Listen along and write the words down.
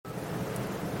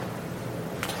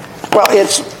Well,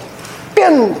 it's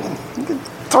been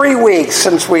 3 weeks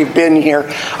since we've been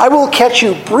here. I will catch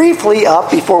you briefly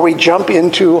up before we jump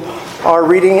into our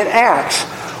reading in Acts.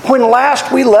 When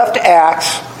last we left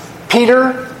Acts,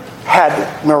 Peter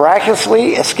had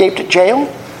miraculously escaped jail,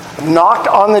 knocked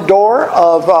on the door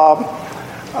of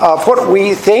what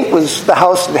we think was the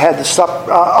house that had the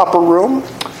upper room.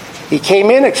 He came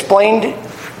in, explained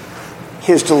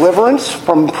his deliverance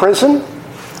from prison,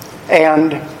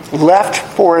 and left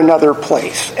for another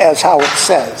place, as how it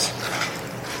says.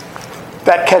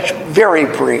 That catch very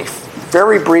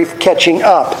brief catching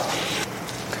up.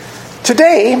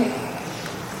 Today,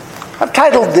 I've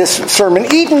titled this sermon,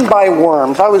 Eaten by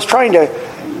Worms. I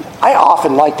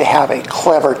often like to have a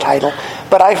clever title,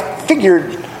 but I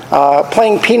figured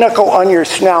playing pinochle on your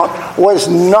snout was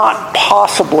not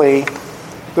possibly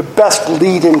the best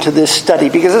lead into this study,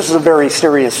 because this is a very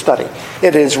serious study.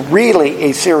 It is really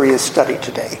a serious study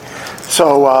today.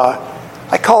 So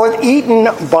I call it Eaten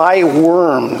by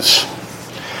Worms.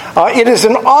 It is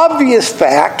an obvious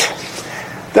fact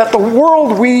that the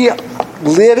world we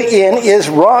live in is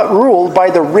ruled by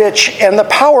the rich and the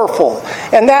powerful.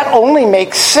 And that only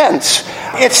makes sense.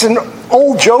 It's an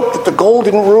old joke that the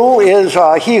golden rule is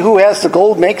he who has the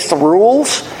gold makes the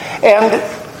rules. And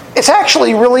it's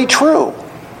actually really true.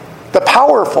 The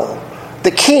powerful,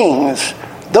 the kings,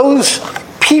 those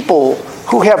people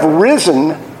who have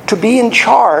risen to be in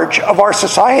charge of our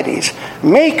societies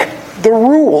make the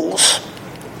rules.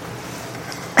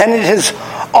 And it has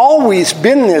always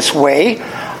been this way.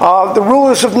 The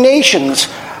rulers of nations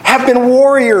have been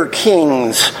warrior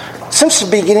kings since the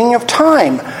beginning of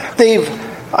time. They've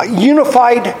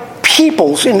unified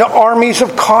peoples into armies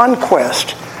of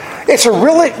conquest. It's a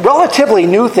really relatively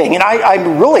new thing, and I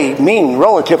really mean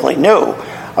relatively new.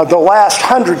 The last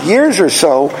 100 years or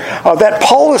so, that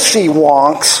policy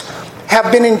wonks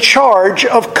have been in charge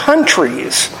of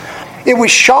countries. It was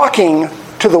shocking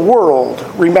to the world,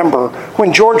 remember,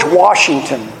 when George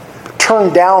Washington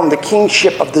turned down the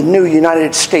kingship of the new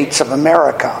United States of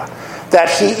America, that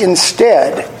he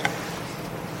instead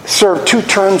served 2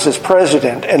 terms as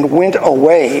president and went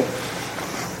away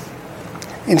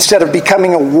instead of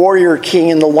becoming a warrior king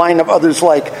in the line of others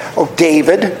like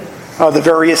David. The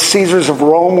various Caesars of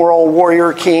Rome were all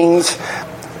warrior kings.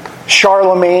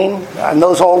 Charlemagne, and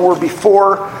those all were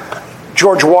before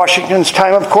George Washington's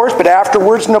time, of course, but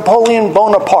afterwards Napoleon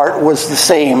Bonaparte was the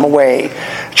same way.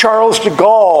 Charles de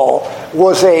Gaulle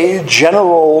was a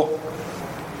general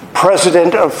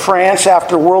president of France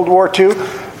after World War II.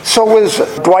 So was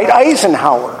Dwight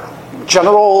Eisenhower,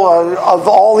 general of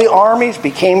all the armies,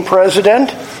 became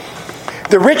president.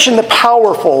 The rich and the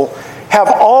powerful have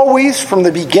always, from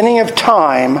the beginning of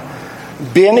time,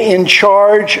 been in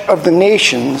charge of the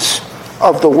nations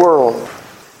of the world.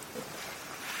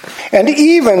 And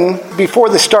even before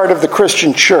the start of the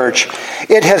Christian church,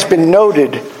 it has been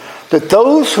noted that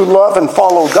those who love and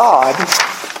follow God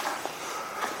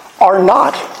are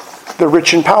not the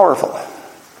rich and powerful.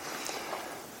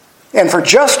 And for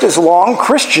just as long,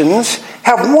 Christians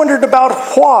have wondered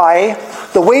about why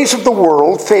the ways of the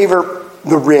world favor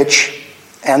the rich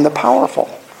and the powerful.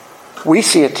 We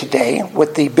see it today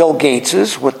with the Bill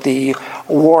Gateses, with the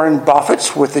Warren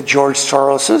Buffetts, with the George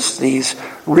Soroses, these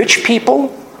rich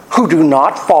people who do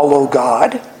not follow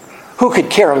God, who could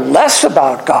care less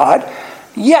about God,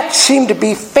 yet seem to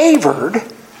be favored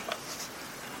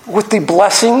with the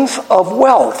blessings of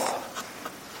wealth.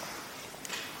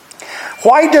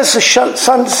 Why does the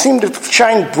sun seem to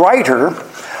shine brighter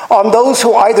on those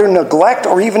who either neglect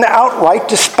or even outright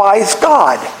despise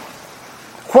God?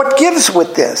 What gives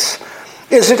with this?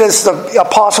 Is it, as the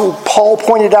Apostle Paul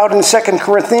pointed out in 2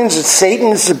 Corinthians, that Satan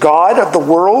is the god of the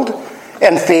world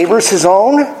and favors his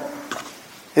own?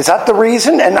 Is that the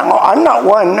reason? And I'm not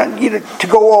one to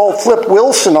go all Flip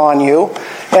Wilson on you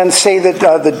and say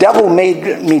that the devil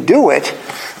made me do it,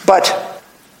 but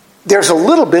there's a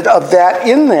little bit of that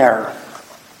in there.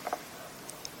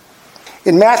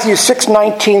 In Matthew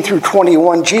 6:19 through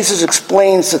 21, Jesus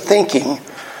explains the thinking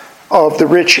of the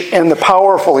rich and the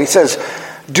powerful. He says,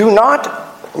 "Do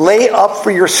not lay up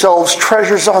for yourselves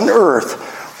treasures on earth,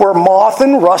 where moth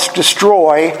and rust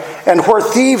destroy, and where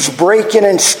thieves break in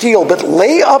and steal, but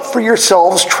lay up for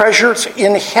yourselves treasures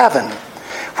in heaven,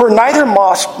 where neither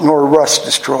moth nor rust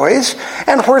destroys,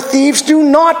 and where thieves do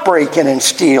not break in and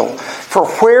steal. For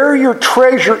where your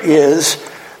treasure is,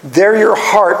 there your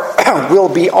heart will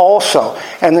be also."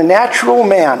 And the natural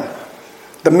man,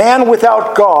 the man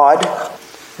without God,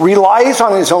 relies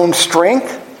on his own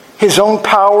strength, his own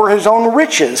power, his own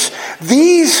riches.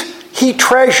 These he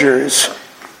treasures,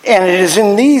 and it is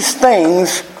in these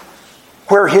things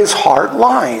where his heart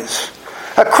lies.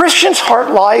 A Christian's heart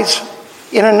lies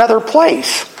in another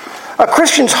place. A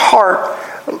Christian's heart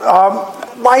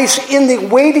lies in the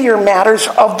weightier matters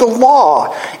of the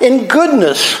law, in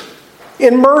goodness,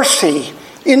 in mercy,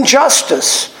 in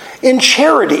justice, in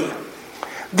charity.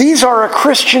 These are a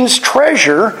Christian's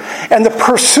treasure, and the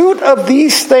pursuit of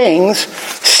these things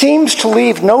seems to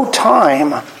leave no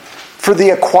time for the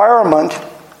acquirement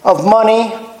of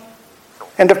money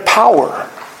and of power.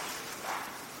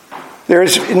 There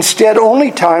is instead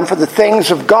only time for the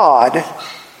things of God.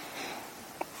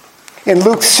 In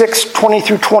Luke 6:20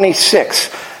 through 26,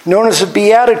 known as the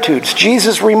Beatitudes,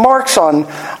 Jesus remarks on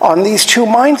these two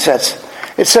mindsets.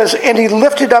 It says, "And he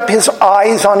lifted up his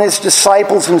eyes on his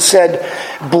disciples and said,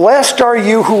 'Blessed are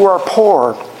you who are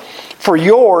poor, for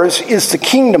yours is the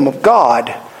kingdom of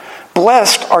God.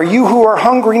 Blessed are you who are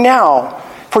hungry now,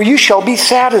 for you shall be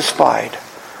satisfied.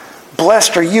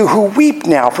 Blessed are you who weep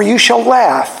now, for you shall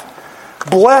laugh.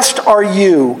 Blessed are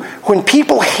you when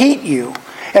people hate you,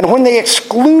 and when they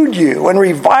exclude you and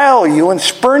revile you and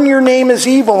spurn your name as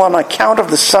evil on account of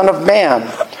the Son of Man.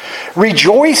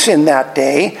 Rejoice in that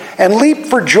day and leap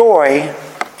for joy,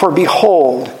 for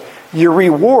behold, your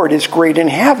reward is great in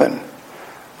heaven.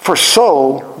 For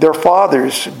so their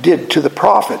fathers did to the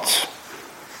prophets.'"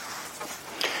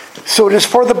 So it is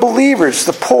for the believers,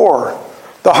 the poor,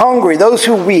 the hungry, those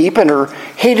who weep and are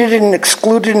hated and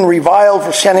excluded and reviled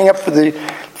for standing up for the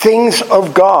things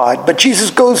of God. But Jesus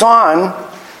goes on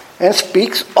and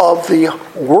speaks of the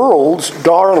world's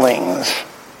darlings.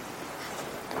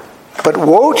 "But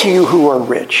woe to you who are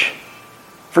rich,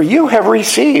 for you have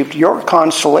received your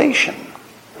consolation.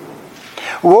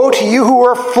 Woe to you who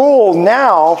are full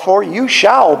now, for you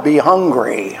shall be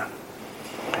hungry.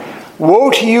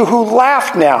 Woe to you who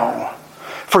laugh now,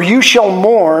 for you shall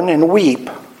mourn and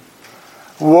weep.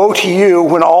 Woe to you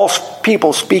when all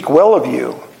people speak well of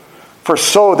you, for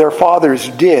so their fathers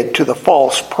did to the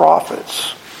false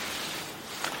prophets."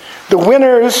 The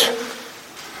winners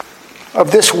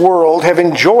of this world have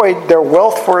enjoyed their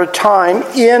wealth for a time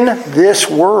in this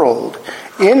world,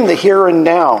 in the here and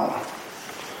now.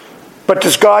 But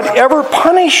does God ever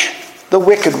punish the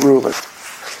wicked rulers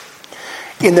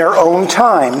in their own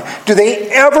time? Do they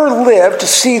ever live to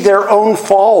see their own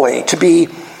folly,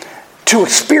 to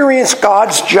experience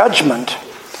God's judgment?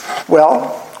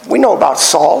 Well, we know about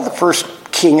Saul, the first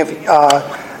king of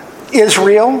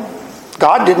Israel.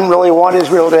 God didn't really want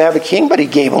Israel to have a king, but he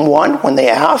gave them one when they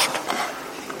asked.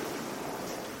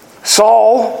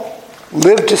 Saul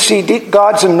lived to see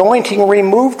God's anointing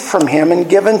removed from him and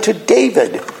given to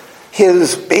David,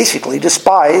 his basically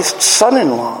despised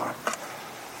son-in-law.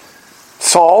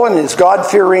 Saul and his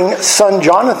God-fearing son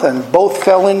Jonathan both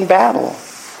fell in battle.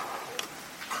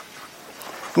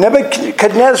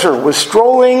 Nebuchadnezzar was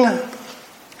strolling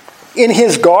in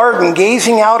his garden,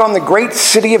 gazing out on the great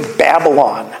city of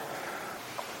Babylon.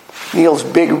 Neil's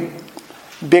big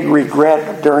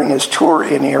regret during his tour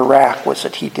in Iraq was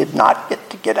that he did not get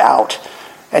to get out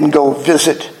and go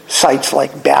visit sites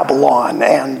like Babylon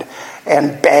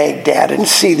and Baghdad and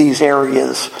see these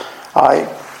areas.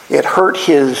 It hurt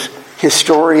his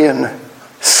historian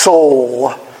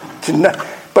soul.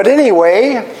 But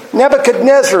anyway,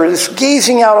 Nebuchadnezzar is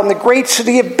gazing out on the great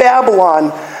city of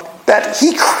Babylon that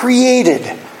he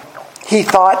created, he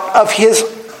thought, of his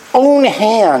own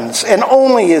hands and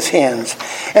only his hands.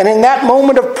 And in that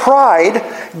moment of pride,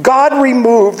 God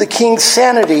removed the king's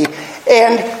sanity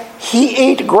and he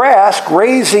ate grass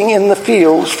grazing in the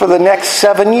fields for the next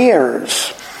 7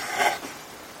 years.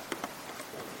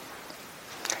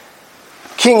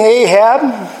 King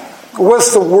Ahab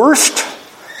was the worst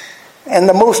and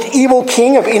the most evil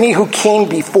king of any who came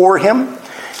before him.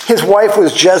 His wife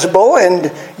was Jezebel,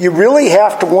 and you really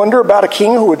have to wonder about a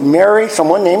king who would marry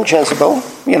someone named Jezebel.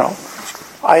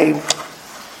 I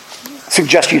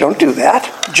suggest you don't do that,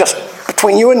 just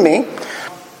between you and me.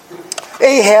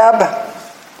 Ahab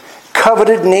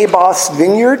coveted Naboth's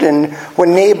vineyard, and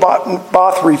when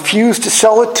Naboth refused to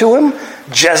sell it to him,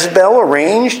 Jezebel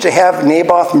arranged to have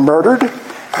Naboth murdered,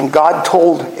 and God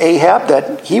told Ahab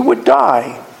that he would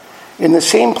die in the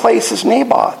same place as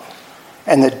Naboth,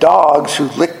 and the dogs who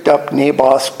licked up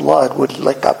Naboth's blood would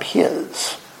lick up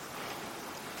his.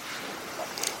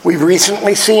 We've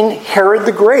recently seen Herod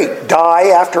the Great die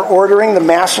after ordering the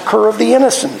massacre of the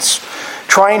innocents,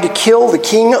 trying to kill the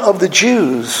king of the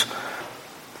Jews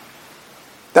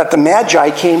that the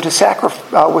Magi came to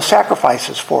with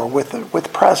sacrifices for,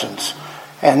 with presents.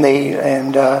 And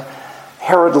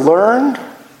Herod learned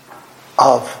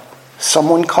of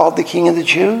someone called the King of the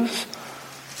Jews,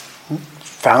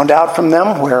 found out from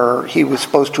them where he was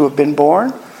supposed to have been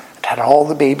born, and had all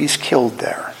the babies killed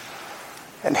there.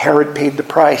 And Herod paid the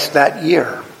price that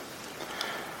year.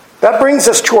 That brings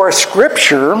us to our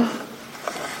scripture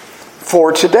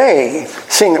for today,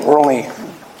 seeing that we're only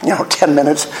 10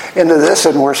 minutes into this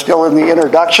and we're still in the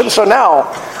introduction. So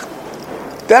now,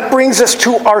 that brings us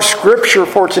to our scripture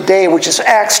for today, which is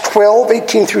Acts 12,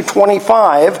 18 through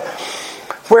 25,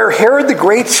 where Herod the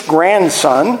Great's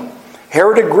grandson,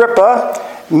 Herod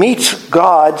Agrippa, meets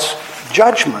God's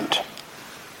judgment.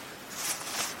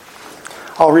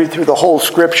 I'll read through the whole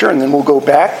scripture and then we'll go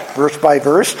back verse by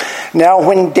verse. Now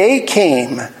when day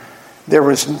came,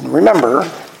 remember,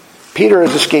 Peter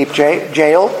has escaped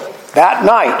jail that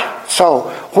night. So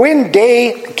when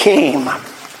day came,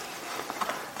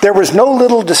 there was no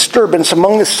little disturbance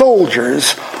among the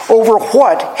soldiers over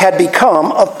what had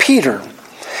become of Peter.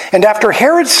 And after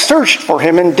Herod searched for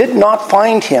him and did not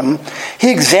find him,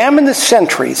 he examined the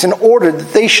sentries and ordered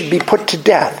that they should be put to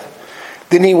death.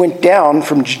 Then he went down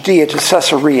from Judea to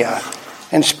Caesarea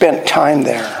and spent time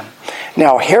there.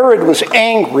 Now Herod was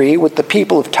angry with the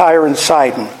people of Tyre and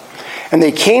Sidon, and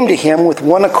they came to him with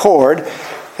one accord,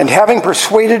 and having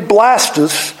persuaded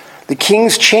Blastus, the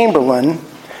king's chamberlain,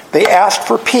 they asked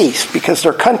for peace because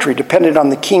their country depended on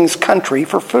the king's country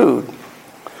for food.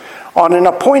 On an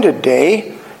appointed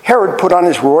day, Herod put on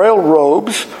his royal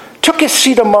robes, took his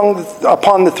seat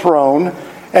upon the throne,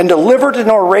 and delivered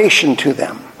an oration to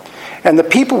them. And the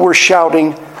people were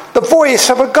shouting, "The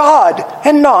voice of a god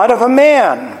and not of a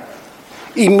man."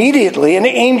 Immediately an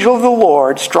angel of the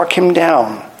Lord struck him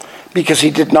down, because he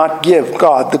did not give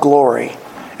God the glory.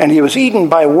 And he was eaten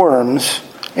by worms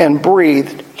and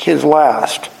breathed his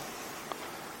last.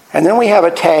 And then we have a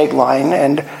tagline,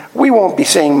 and we won't be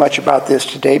saying much about this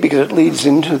today because it leads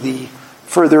into the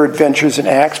further adventures in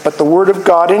Acts. But the word of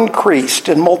God increased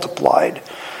and multiplied,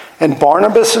 and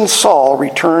Barnabas and Saul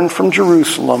returned from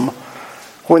Jerusalem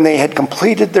when they had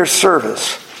completed their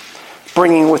service,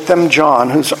 bringing with them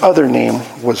John, whose other name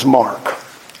was Mark.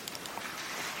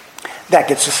 That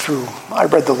gets us through. I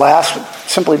read the last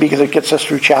simply because it gets us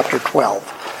through chapter 12.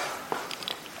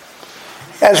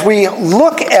 As we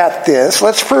look at this,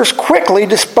 let's first quickly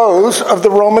dispose of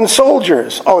the Roman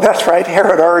soldiers. Oh, that's right,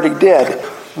 Herod already did.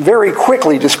 Very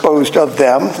quickly disposed of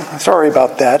them. Sorry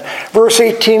about that. Verse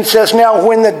 18 says, "Now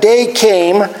when the day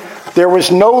came, there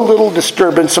was no little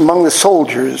disturbance among the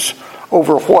soldiers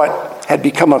over what had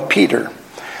become of Peter."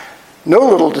 No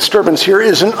little disturbance here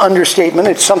is an understatement.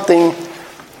 It's something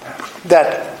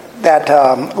that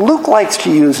Luke likes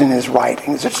to use in his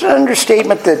writings. It's an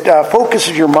understatement that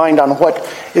focuses your mind on what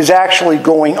is actually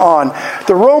going on.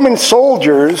 The Roman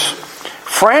soldiers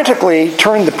frantically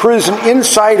turned the prison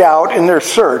inside out in their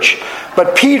search,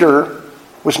 but Peter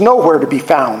was nowhere to be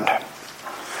found.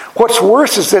 What's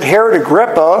worse is that Herod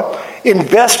Agrippa,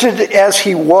 invested as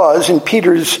he was in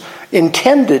Peter's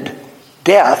intended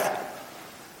death,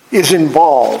 is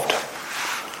involved.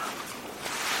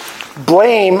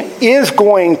 Blame is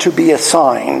going to be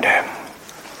assigned.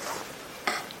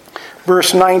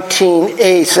 Verse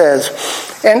 19a says,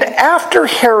 "And after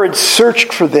Herod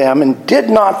searched for them and did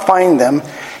not find them,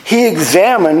 he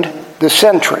examined the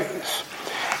sentries."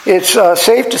 It's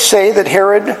safe to say that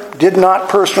Herod did not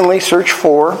personally search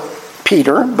for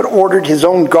Peter, but ordered his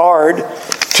own guard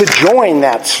to join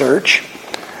that search.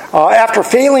 After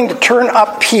failing to turn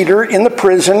up Peter in the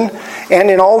prison and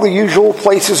in all the usual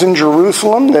places in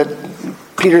Jerusalem that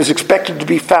Peter is expected to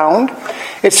be found,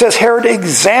 it says Herod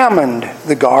examined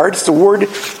the guards. The word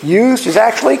used is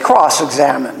actually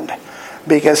cross-examined,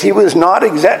 because he was not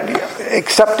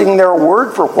accepting their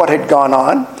word for what had gone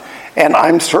on, and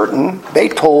I'm certain they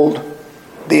told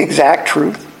the exact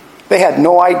truth. They had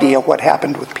no idea what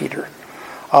happened with Peter.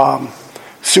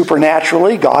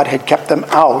 Supernaturally, God had kept them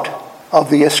out of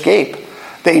the escape.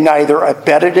 They neither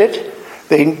abetted it,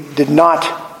 they did not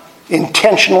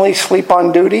intentionally sleep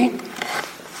on duty.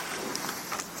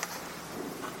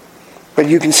 But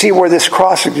you can see where this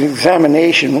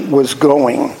cross-examination was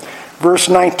going. Verse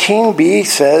 19b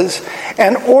says,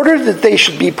 "And ordered that they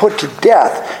should be put to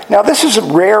death." Now this is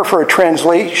rare for a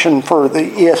translation for the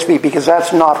ESV, because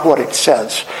that's not what it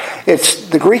says.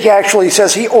 The Greek actually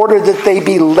says he ordered that they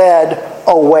be led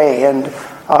away. And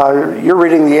you're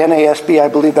reading the NASB, I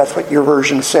believe that's what your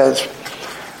version says,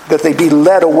 that they be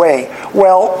led away.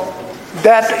 Well,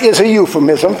 that is a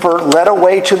euphemism for led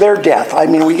away to their death. I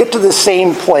mean, we get to the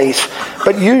same place,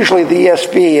 but usually the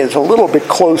ESV is a little bit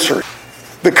closer.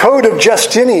 The Code of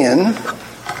Justinian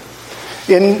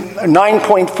in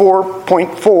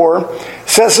 9.4.4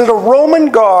 says that a Roman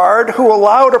guard who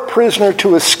allowed a prisoner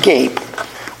to escape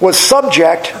was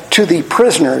subject to the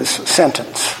prisoner's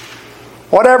sentence.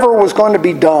 Whatever was going to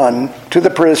be done to the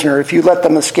prisoner if you let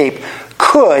them escape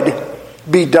could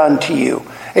be done to you.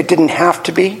 It didn't have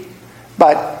to be,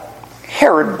 but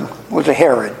Herod was a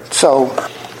Herod. So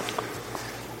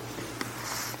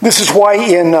this is why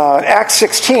in Acts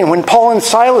 16, when Paul and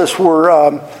Silas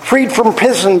were freed from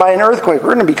prison by an earthquake,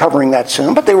 we're going to be covering that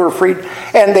soon, but they were freed,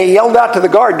 and they yelled out to the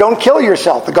guard, "Don't kill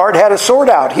yourself." The guard had a sword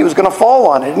out. He was going to fall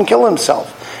on it and kill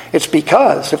himself. It's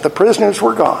because if the prisoners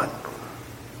were gone,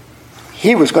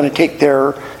 he was going to take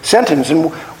their sentence.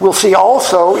 And we'll see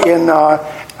also in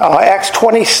Acts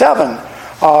 27,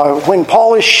 when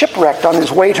Paul is shipwrecked on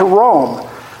his way to Rome,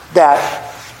 that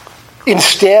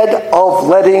instead of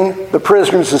letting the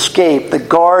prisoners escape, the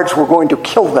guards were going to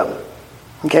kill them.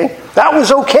 Okay? That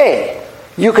was okay.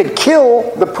 You could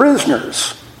kill the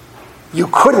prisoners. You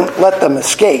couldn't let them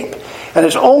escape. And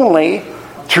it's only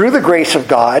through the grace of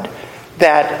God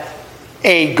that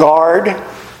a guard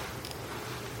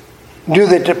knew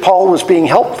that Paul was being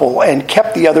helpful and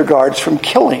kept the other guards from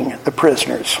killing the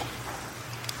prisoners.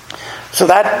 So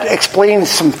that explains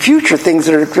some future things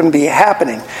that are going to be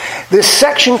happening. This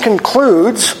section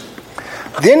concludes,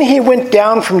 "Then he went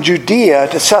down from Judea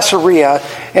to Caesarea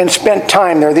and spent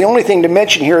time there." The only thing to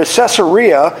mention here is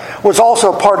Caesarea was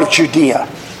also part of Judea.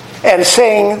 And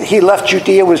saying he left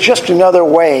Judea was just another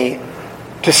way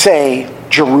to say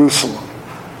Jerusalem.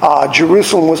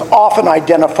 Jerusalem was often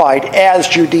identified as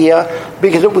Judea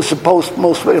because it was the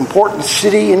most important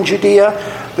city in Judea,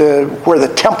 where the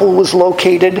temple was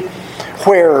located,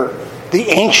 where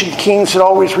the ancient kings had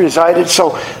always resided.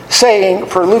 So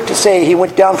for Luke to say he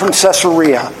went down from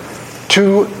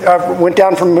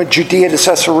Judea to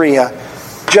Caesarea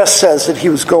just says that he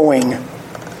was going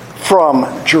from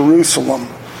Jerusalem.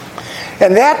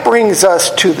 And that brings us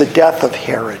to the death of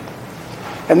Herod.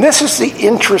 And this is the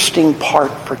interesting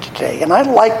part for today. And I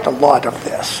liked a lot of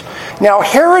this. Now,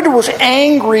 Herod was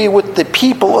angry with the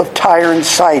people of Tyre and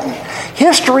Sidon.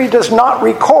 History does not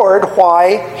record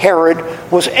why Herod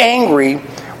was angry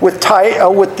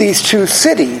with these two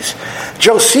cities.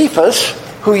 Josephus,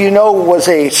 who you know was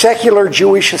a secular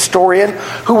Jewish historian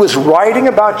who was writing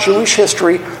about Jewish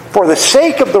history for the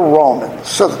sake of the Romans,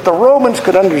 so that the Romans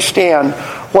could understand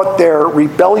what their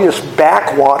rebellious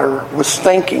backwater was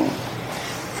thinking,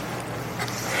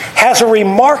 has a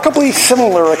remarkably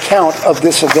similar account of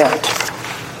this event.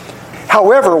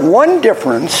 However, one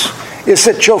difference is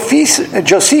that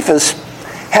Josephus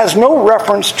has no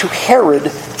reference to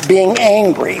Herod being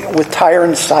angry with Tyre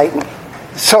and Sidon.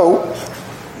 So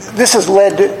this has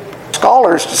led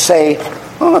scholars to say,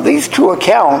 these two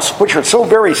accounts, which are so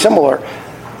very similar,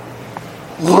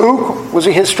 Luke was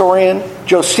a historian,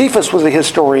 Josephus was a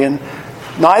historian,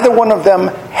 neither one of them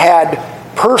had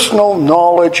personal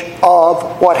knowledge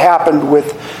of what happened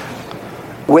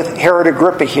with Herod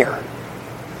Agrippa here.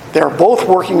 They're both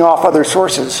working off other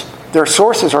sources. Their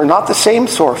sources are not the same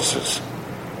sources.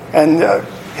 And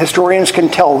historians can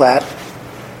tell that.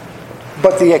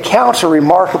 But the accounts are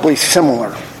remarkably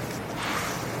similar.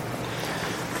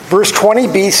 Verse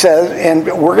 20b says, and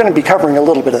we're going to be covering a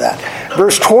little bit of that.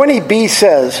 Verse 20b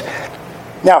says,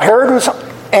 "Now Herod was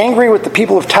angry with the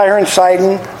people of Tyre and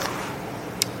Sidon,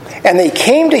 and they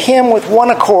came to him with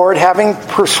one accord, having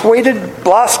persuaded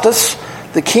Blastus,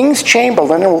 the king's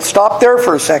chamberlain," and we'll stop there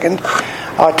for a second.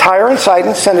 Tyre and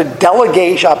Sidon sent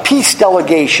a peace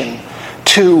delegation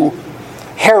to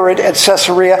Herod at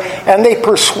Caesarea, and they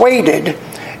persuaded,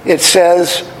 it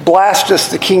says, Blastus,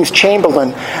 the king's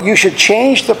chamberlain. You should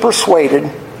change the persuaded,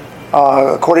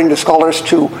 according to scholars,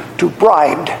 to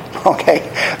bribed. Okay,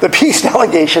 the peace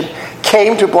delegation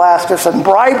came to Blastus and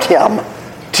bribed him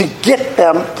to get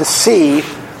them to see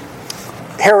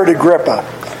Herod Agrippa.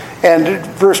 And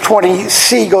verse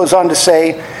 20c goes on to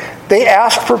say, they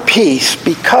asked for peace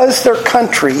because their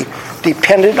country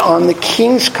depended on the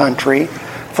king's country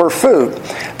for food.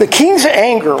 The king's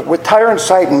anger with Tyre and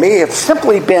Sidon may have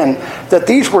simply been that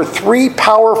these were three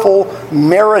powerful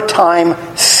maritime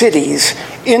cities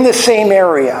in the same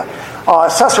area.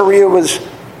 Caesarea was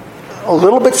a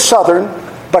little bit southern,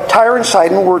 but Tyre and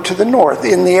Sidon were to the north,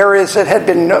 in the areas that had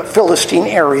been Philistine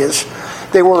areas.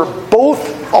 They were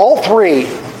all three,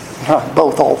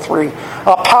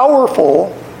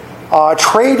 powerful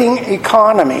trading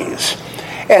economies.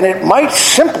 And it might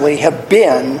simply have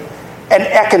been an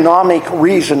economic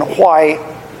reason why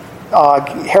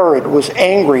Herod was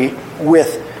angry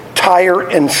with Tyre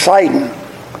and Sidon.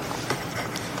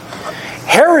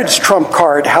 Herod's trump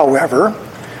card, however,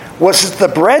 was the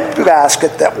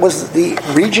breadbasket that was the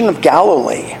region of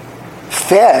Galilee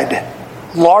fed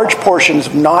large portions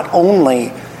of not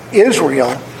only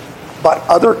Israel, but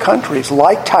other countries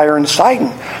like Tyre and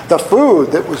Sidon. The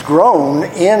food that was grown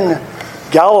in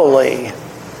Galilee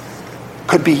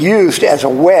could be used as a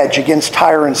wedge against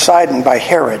Tyre and Sidon by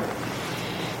Herod.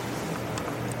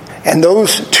 And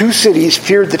those two cities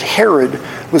feared that Herod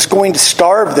was going to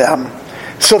starve them,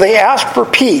 so they asked for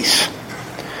peace.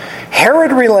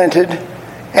 Herod relented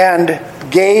and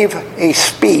gave a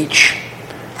speech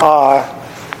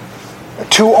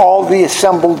to all the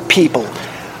assembled people.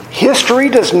 History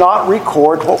does not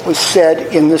record what was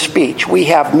said in the speech. We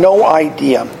have no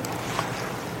idea.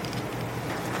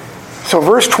 So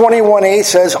verse 21a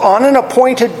says, on an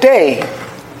appointed day,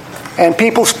 and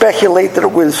people speculate that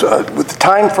it was with the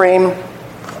time frame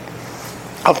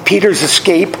of Peter's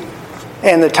escape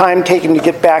and the time taken to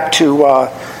get back to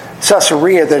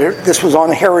Caesarea, that this was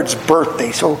on Herod's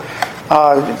birthday. So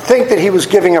think that he was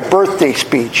giving a birthday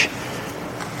speech.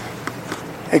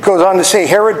 It goes on to say,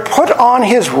 Herod put on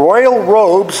his royal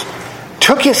robes,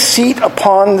 took his seat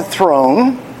upon the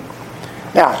throne.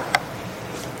 Now,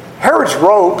 Herod's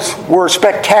robes were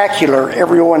spectacular,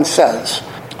 everyone says.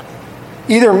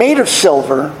 Either made of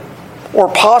silver or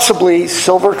possibly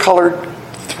silver-colored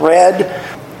thread.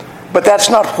 But that's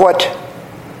not what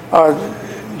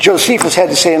Josephus had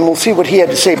to say, and we'll see what he had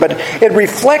to say. But it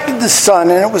reflected the sun,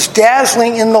 and it was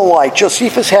dazzling in the light.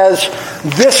 Josephus has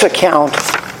this account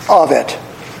of it.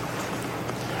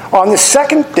 On the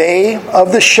second day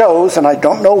of the shows, and I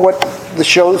don't know what the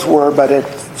shows were, but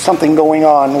it's something going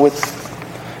on with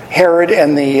Herod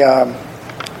and the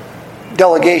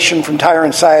delegation from Tyre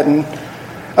and Sidon,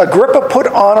 Agrippa put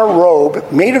on a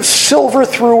robe made of silver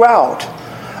throughout,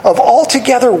 of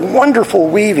altogether wonderful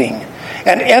weaving,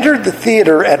 and entered the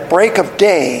theater at break of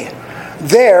day.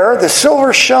 There the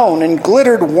silver shone and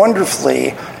glittered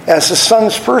wonderfully as the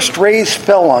sun's first rays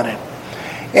fell on it,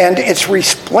 and its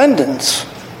resplendence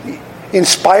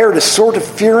inspired a sort of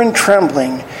fear and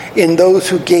trembling in those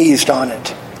who gazed on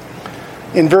it.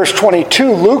 In verse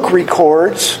 22, Luke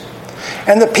records,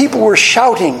 and the people were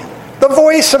shouting, the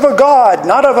voice of a God,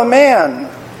 not of a man,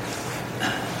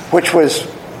 which was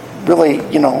really,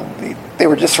 they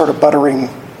were just sort of buttering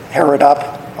Herod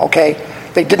up, okay?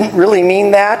 They didn't really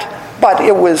mean that, but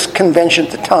it was convention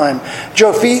at the time.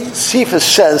 Josephus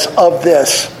says of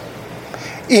this,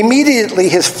 immediately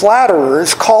his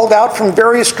flatterers called out from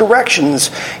various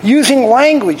directions, using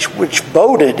language which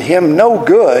boded him no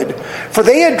good, for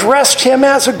they addressed him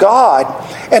as a god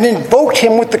and invoked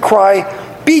him with the cry,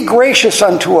 be gracious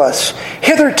unto us.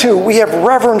 Hitherto we have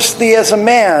reverenced thee as a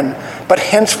man, but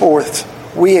henceforth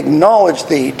we acknowledge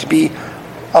thee to be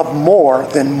of more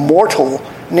than mortal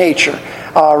nature.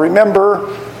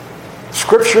 Remember,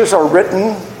 scriptures are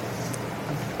written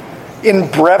in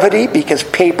brevity because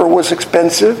paper was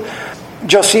expensive.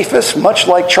 Josephus, much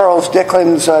like Charles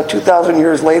Dickens 2,000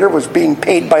 years later, was being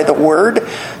paid by the word,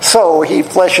 so he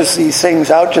fleshes these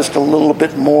things out just a little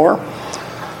bit more.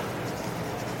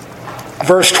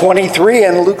 Verse 23,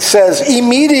 and Luke says,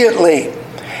 immediately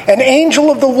an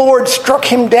angel of the Lord struck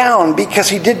him down because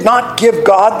he did not give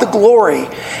God the glory,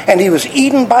 and he was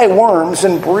eaten by worms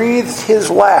and breathed his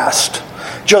last.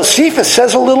 Josephus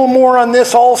says a little more on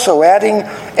this also, adding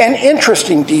an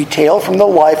interesting detail from the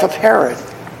life of Herod.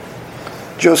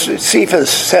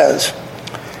 Josephus says,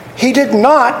 he did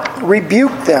not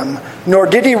rebuke them, nor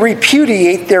did he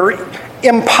repudiate their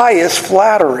impious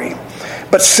flattery.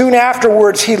 But soon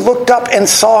afterwards he looked up and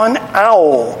saw an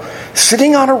owl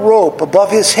sitting on a rope above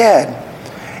his head,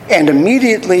 and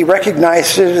immediately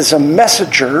recognized it as a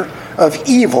messenger of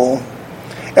evil,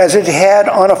 as it had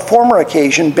on a former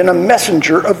occasion been a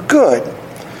messenger of good.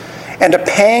 And a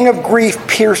pang of grief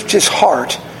pierced his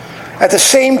heart. At the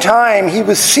same time he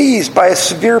was seized by a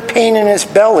severe pain in his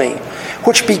belly,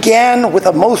 which began with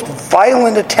a most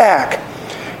violent attack.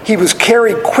 He was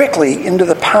carried quickly into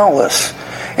the palace,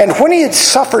 and when he had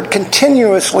suffered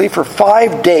continuously for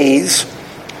 5 days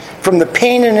from the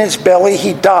pain in his belly,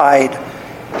 he died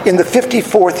in the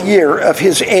 54th year of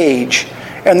his age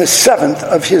and the 7th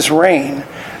of his reign.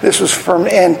 This was from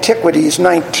Antiquities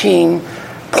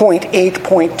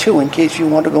 19.8.2, in case you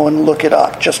want to go and look it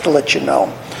up, just to let you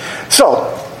know.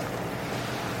 So,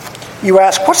 you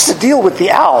ask, what's the deal with the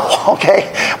owl?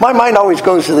 Okay, my mind always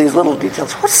goes to these little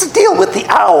details. What's the deal with the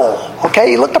owl?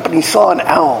 Okay, he looked up and he saw an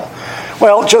owl.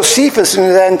 Well, Josephus in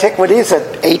his Antiquities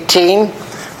at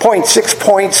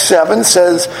 18.6.7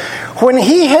 says, when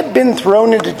he had been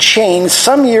thrown into chains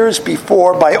some years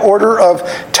before by order of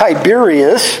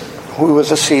Tiberius, who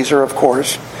was a Caesar, of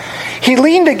course, he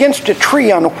leaned against a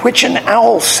tree on which an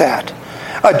owl sat.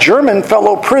 A German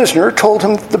fellow prisoner told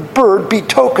him that the bird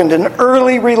betokened an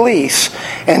early release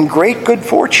and great good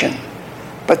fortune,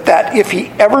 but that if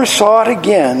he ever saw it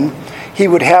again, he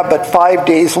would have but 5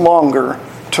 days longer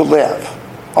to live.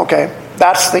 Okay,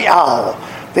 that's the owl.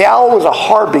 The owl was a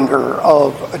harbinger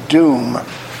of doom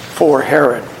for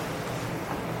Herod.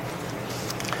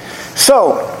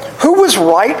 So, who was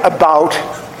right about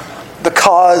the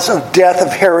cause of death of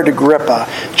Herod Agrippa?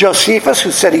 Josephus,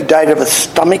 who said he died of a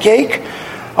stomach ache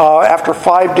after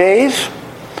 5 days?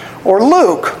 Or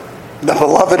Luke, the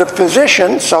beloved of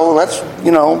physicians, so let's,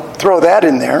 throw that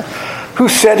in there, who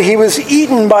said he was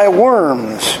eaten by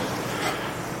worms?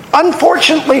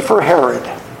 Unfortunately for Herod,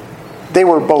 they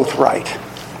were both right.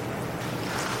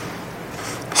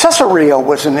 Caesarea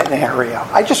was in an area.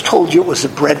 I just told you it was the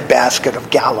breadbasket of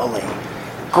Galilee.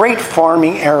 Great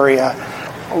farming area.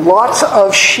 Lots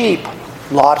of sheep.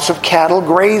 Lots of cattle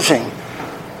grazing.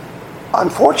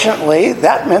 Unfortunately,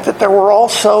 that meant that there were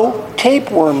also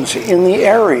tapeworms in the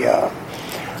area.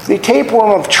 The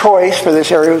tapeworm of choice for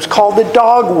this area was called the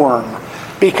dogworm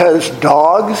because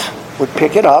dogs would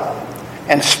pick it up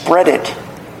and spread it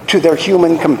to their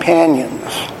human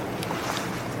companions.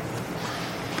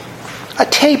 A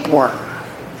tapeworm.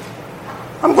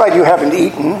 I'm glad you haven't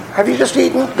eaten. Have you just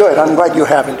eaten? Good, I'm glad you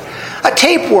haven't. A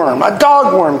tapeworm, a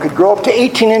dogworm, could grow up to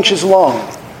 18 inches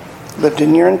long. Lived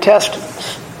in your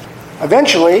intestines.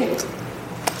 Eventually,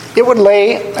 it would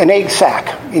lay an egg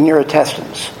sac in your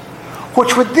intestines,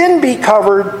 which would then be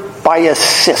covered by a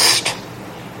cyst,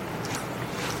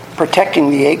 protecting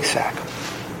the egg sac.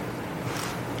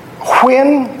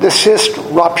 When the cyst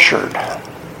ruptured,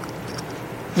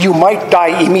 you might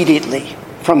die immediately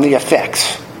from the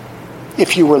effects,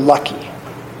 if you were lucky.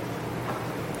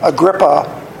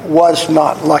 Agrippa was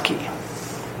not lucky.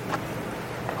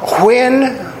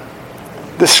 When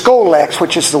the Scolex,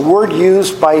 which is the word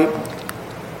used by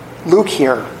Luke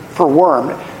here for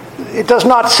worm, it does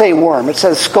not say worm, it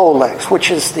says Scolex,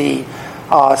 which is the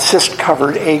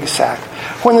cyst-covered egg sac.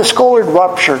 When the Scolex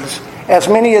ruptures, as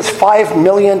many as 5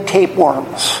 million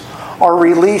tapeworms are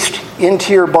released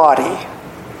into your body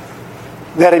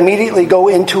that immediately go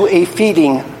into a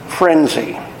feeding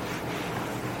frenzy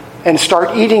and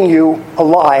start eating you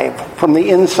alive from the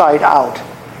inside out.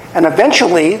 And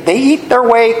eventually, they eat their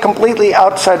way completely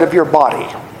outside of your body.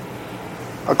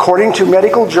 According to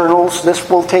medical journals, this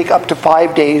will take up to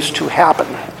 5 days to happen.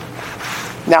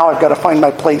 Now I've got to find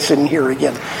my place in here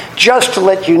again. Just to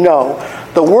let you know,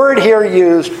 the word here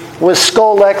used was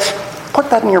Scolex. Put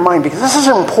that in your mind because this is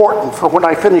important for when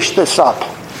I finish this up.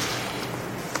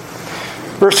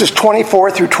 Verses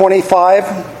 24 through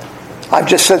 25, I've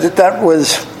just said that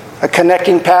was a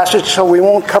connecting passage, so we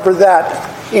won't cover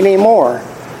that anymore.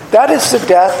 That is the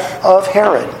death of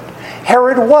Herod.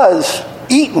 Herod was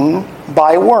eaten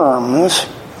by worms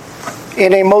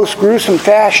in a most gruesome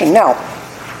fashion. Now,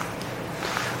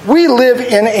 we live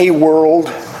in a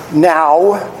world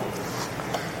now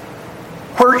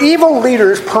where evil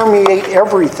leaders permeate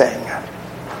everything.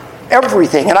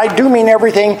 Everything, and I do mean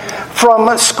everything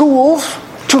from schools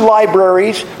to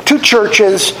libraries, to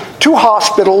churches, to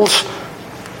hospitals.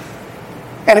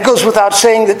 And it goes without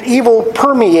saying that evil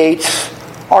permeates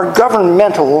our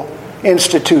governmental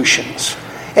institutions.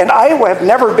 And I have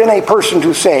never been a person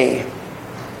to say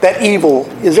that evil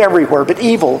is everywhere, but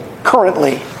evil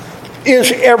currently is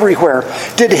everywhere.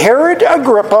 Did Herod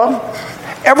Agrippa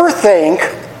ever think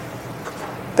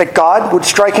that God would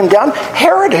strike him down?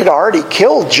 Herod had already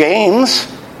killed James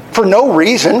for no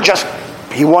reason, just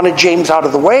he wanted James out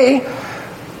of the way.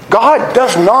 God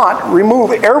does not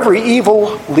remove every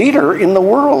evil leader in the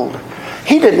world.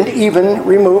 He didn't even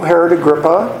remove Herod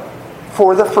Agrippa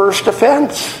for the first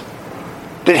offense.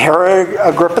 Did Herod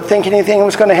Agrippa think anything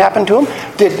was going to happen to him?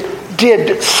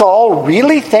 Did Saul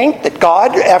really think that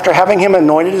God, after having him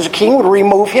anointed as a king, would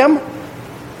remove him?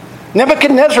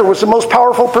 Nebuchadnezzar was the most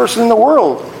powerful person in the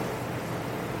world.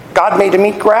 God made him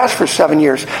eat grass for 7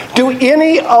 years. Do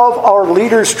any of our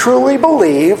leaders truly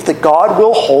believe that God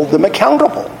will hold them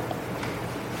accountable?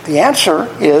 The answer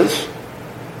is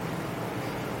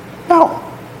no,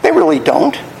 they really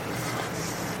don't.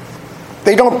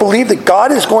 They don't believe that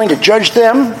God is going to judge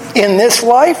them in this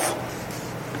life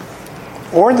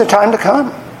or in the time to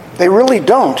come. They really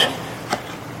don't.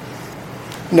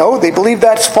 No, they believe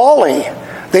that's folly.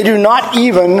 They do not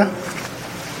even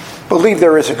believe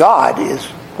there is a God,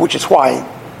 which is why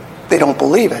they don't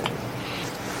believe it.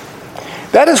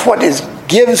 That is what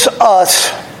gives us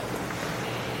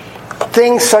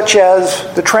things such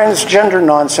as the transgender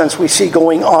nonsense we see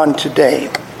going on today.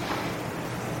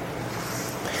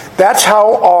 That's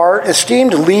how our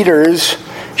esteemed leaders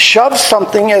shove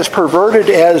something as perverted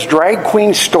as drag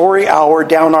queen story hour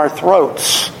down our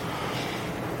throats.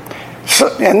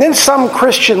 And then some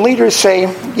Christian leaders say,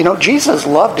 Jesus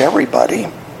loved everybody.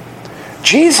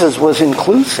 Jesus was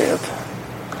inclusive.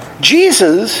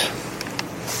 Jesus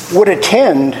would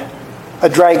attend a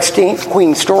drag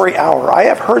queen story hour. I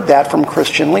have heard that from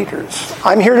Christian leaders.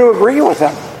 I'm here to agree with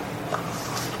them.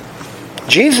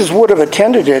 Jesus would have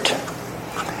attended it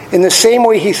in the same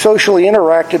way he socially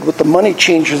interacted with the money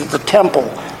changers at the temple,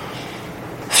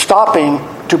 stopping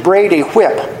to braid a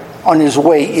whip on his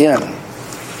way in.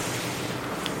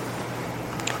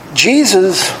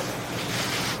 Jesus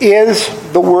is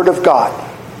the Word of God.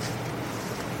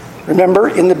 Remember,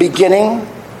 in the beginning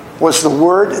was the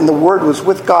Word, and the Word was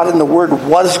with God, and the Word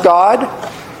was God.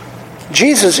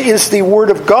 Jesus is the Word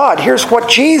of God. Here's what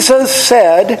Jesus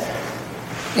said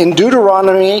in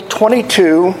Deuteronomy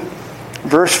 22,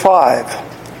 verse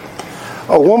 5.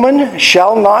 A woman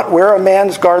shall not wear a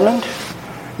man's garment,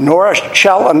 nor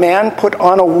shall a man put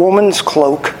on a woman's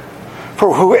cloak.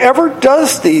 For whoever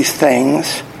does these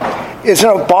things is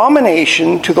an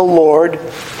abomination to the Lord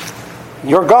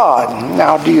your God.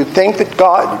 Now, do you think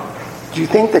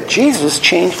that Jesus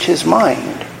changed his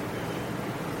mind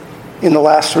in the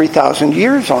last 3,000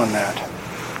 years on that?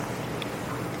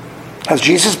 Has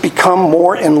Jesus become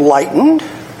more enlightened?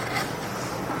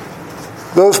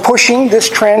 Those pushing this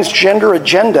transgender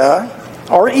agenda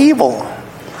are evil,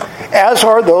 as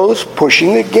are those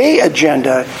pushing the gay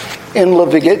agenda. In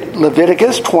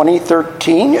Leviticus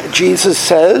 20:13, Jesus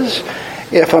says,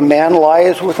 if a man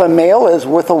lies with a male as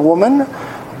with a woman,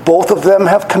 both of them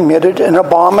have committed an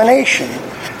abomination.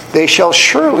 They shall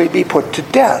surely be put to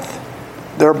death.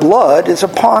 Their blood is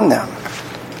upon them.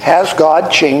 Has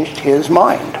God changed his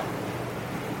mind?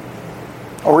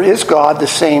 Or is God the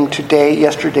same today,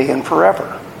 yesterday, and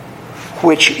forever?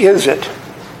 Which is it?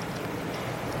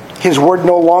 His word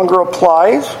no longer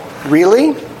applies?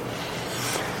 Really?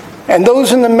 And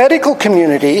those in the medical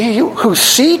community who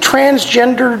see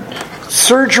transgender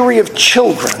surgery of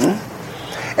children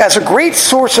as a great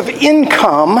source of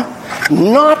income,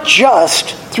 not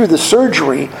just through the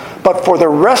surgery, but for the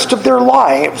rest of their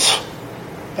lives,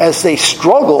 as they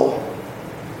struggle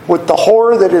with the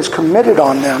horror that is committed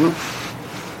on them,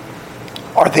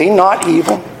 are they not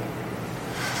evil?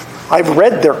 I've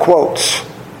read their quotes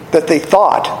that they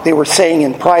thought they were saying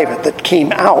in private that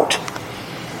came out.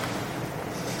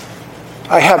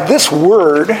 I have this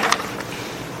word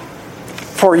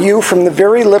for you from the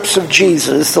very lips of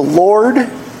Jesus, the Lord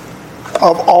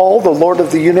of all, the Lord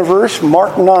of the universe,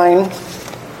 Mark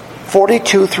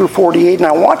 9:42 through 48. And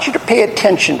I want you to pay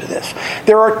attention to this.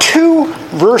 There are two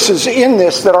verses in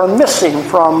this that are missing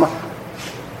from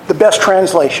the best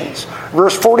translations.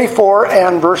 Verse 44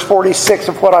 and verse 46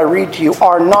 of what I read to you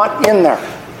are not in there.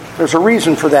 There's a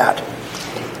reason for that.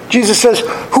 Jesus says,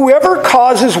 whoever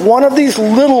causes one of these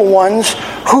little ones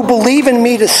who believe in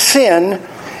me to sin,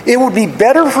 it would be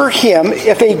better for him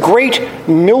if a great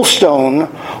millstone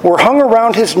were hung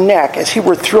around his neck as he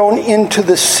were thrown into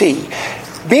the sea.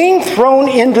 Being thrown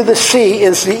into the sea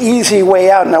is the easy way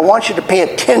out, and I want you to pay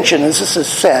attention as this is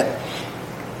said,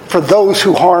 for those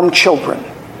who harm children.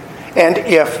 And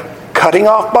if cutting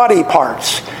off body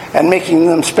parts and making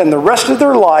them spend the rest of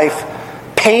their life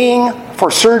paying for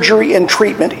surgery and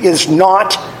treatment is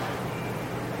not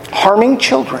harming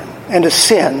children and a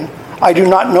sin, I do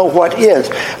not know what is.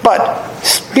 But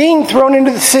being thrown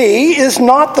into the sea is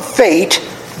not the fate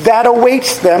that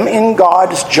awaits them in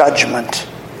God's judgment.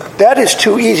 That is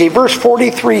too easy. Verse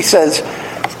 43 says,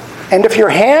 and if your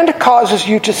hand causes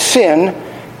you to sin,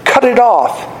 cut it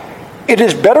off. It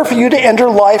is better for you to enter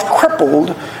life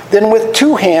crippled than with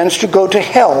two hands to go to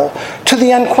hell, to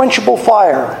the unquenchable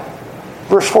fire.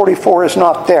 Verse 44 is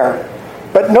not there.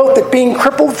 But note that being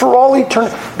crippled for all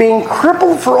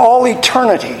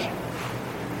eternity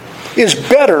is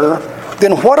better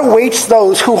than what awaits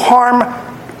those who harm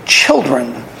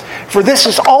children. For this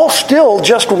is all still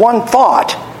just one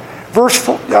thought. Verse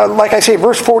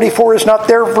 44 is not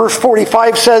there. Verse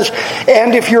 45 says,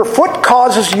 and if your foot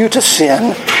causes you to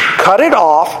sin, cut it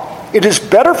off. It is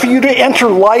better for you to enter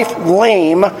life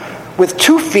lame with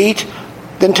 2 feet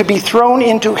than to be thrown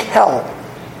into hell.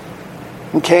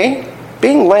 Okay?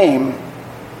 Being lame,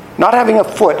 not having a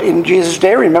foot in Jesus'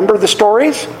 day. Remember the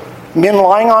stories? Men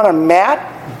lying on a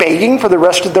mat, begging for the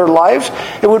rest of their lives.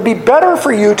 It would be better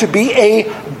for you to be a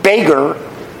beggar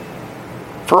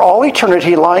for all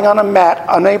eternity, lying on a mat,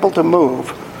 unable to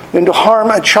move, than to harm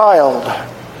a child.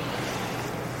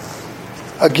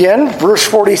 Again, verse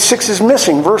 46 is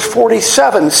missing. Verse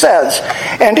 47 says,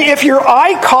 and if your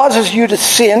eye causes you to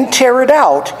sin, tear it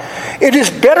out. It is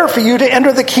better for you to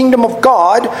enter the kingdom of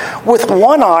God with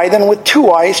one eye than with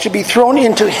 2 eyes to be thrown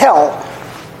into hell.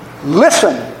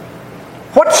 Listen,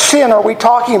 what sin are we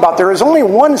talking about? There is only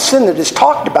one sin that is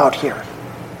talked about here.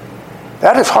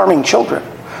 That is harming children.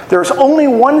 There is only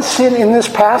one sin in this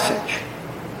passage.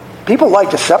 People like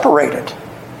to separate it.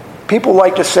 People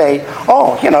like to say,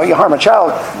 oh, you harm a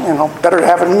child, better to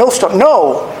have it in a millstone.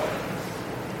 No.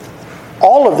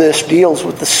 All of this deals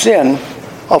with the sin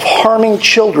of harming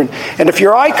children. And if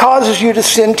your eye causes you to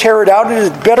sin, tear it out. It is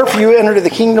better for you to enter the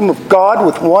kingdom of God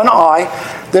with one eye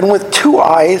than with two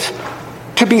eyes,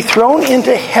 to be thrown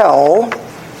into hell.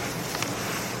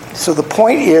 So the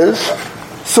point is,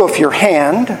 so if your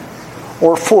hand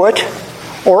or foot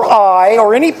or eye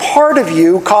or any part of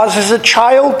you causes a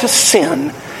child to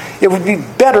sin, it would be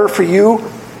better for you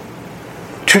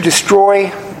to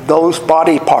destroy those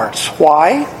body parts.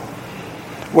 Why?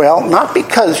 Well, not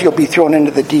because you'll be thrown into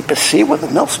the deepest sea with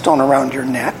a millstone around your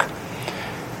neck,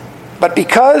 but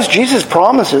because Jesus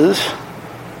promises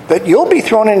that you'll be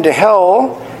thrown into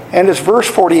hell, and as verse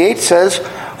 48 says,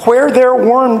 where their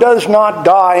worm does not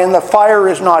die and the fire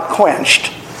is not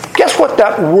quenched. Guess what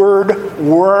that word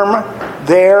worm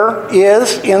there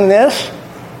is in this?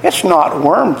 It's not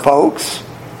worm, folks.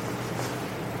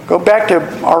 Go back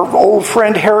to our old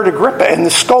friend Herod Agrippa and the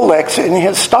Scolex in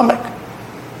his stomach.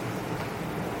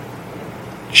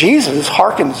 Jesus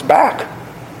harkens back.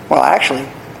 Well, actually,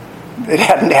 it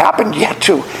hadn't happened yet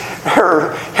to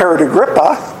Herod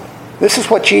Agrippa. This is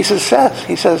what Jesus says.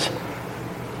 He says,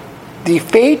 the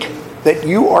fate that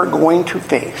you are going to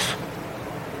face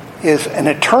is an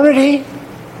eternity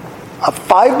of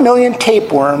 5 million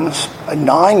tapeworms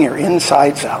gnawing your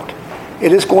insides out.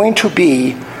 It is going to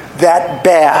be that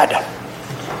bad.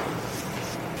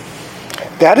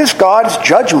 That is God's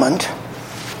judgment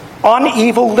on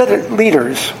evil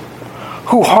leaders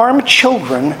who harm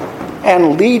children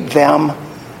and lead them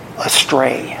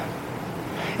astray.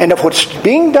 And if what's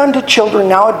being done to children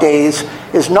nowadays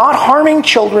is not harming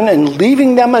children and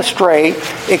leaving them astray,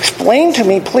 explain to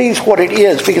me, please, what it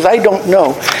is, because I don't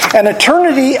know. An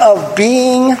eternity of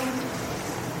being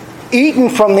eaten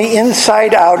from the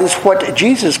inside out is what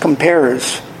Jesus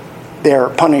compares their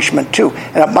punishment to.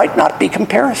 And it might not be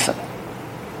comparison.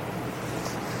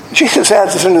 Jesus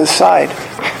adds as an aside.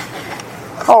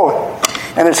 Oh,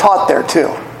 and it's hot there too,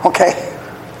 okay?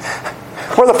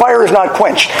 Where the fire is not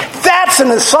quenched. That's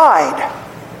an aside.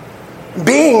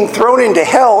 Being thrown into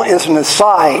hell is an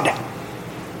aside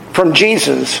from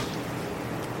Jesus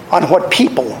on what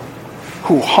people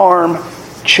who harm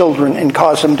children and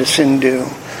cause them to sin do.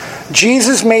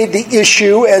 Jesus made the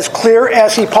issue as clear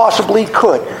as he possibly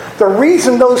could. The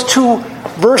reason those two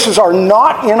verses are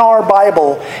not in our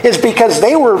Bible is because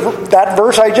they were that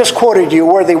verse I just quoted you,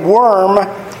 where the worm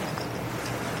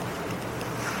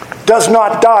does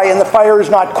not die and the fire is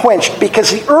not quenched,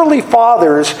 because the early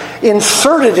fathers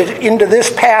inserted it into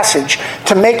this passage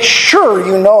to make sure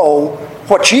you know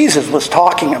what Jesus was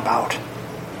talking about.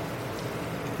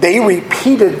 They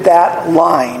repeated that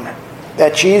line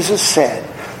that Jesus said,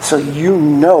 so you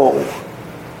know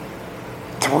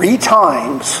 3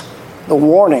 times the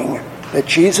warning that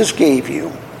Jesus gave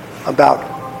you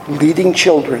about leading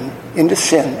children into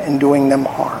sin and doing them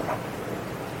harm.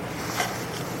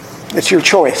 It's your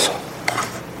choice.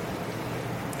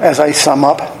 As I sum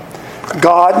up,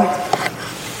 God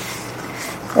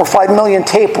or 5 million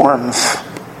tapeworms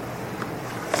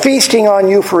feasting on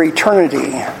you for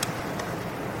eternity.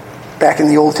 Back in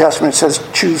the Old Testament it says,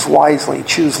 choose wisely,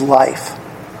 choose life.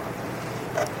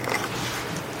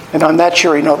 And on that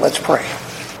cheery note, let's pray.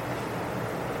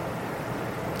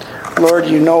 Lord,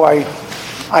 you know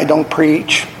I don't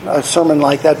preach a sermon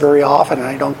like that very often, and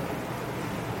I don't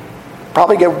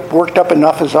probably get worked up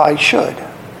enough as I should.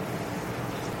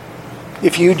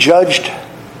 If you judged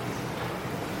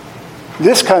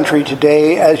this country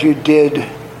today as you did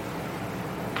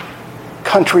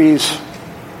countries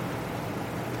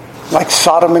like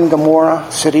Sodom and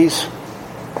Gomorrah cities,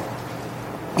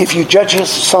 if you judge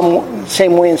us some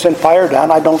same way and send fire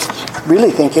down, I don't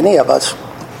really think any of us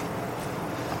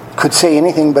could say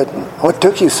anything but, what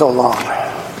took you so long?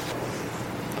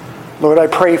 Lord, I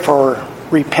pray for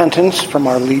repentance from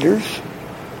our leaders.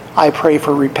 I pray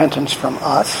for repentance from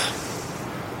us.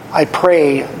 I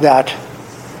pray that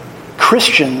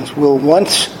Christians will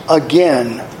once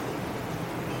again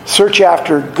search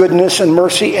after goodness and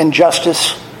mercy and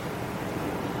justice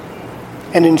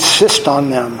and insist on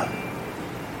them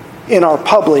in our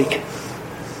public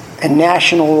and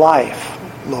national life,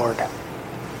 Lord.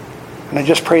 And I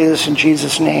just pray this in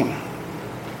Jesus' name.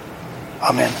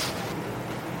 Amen.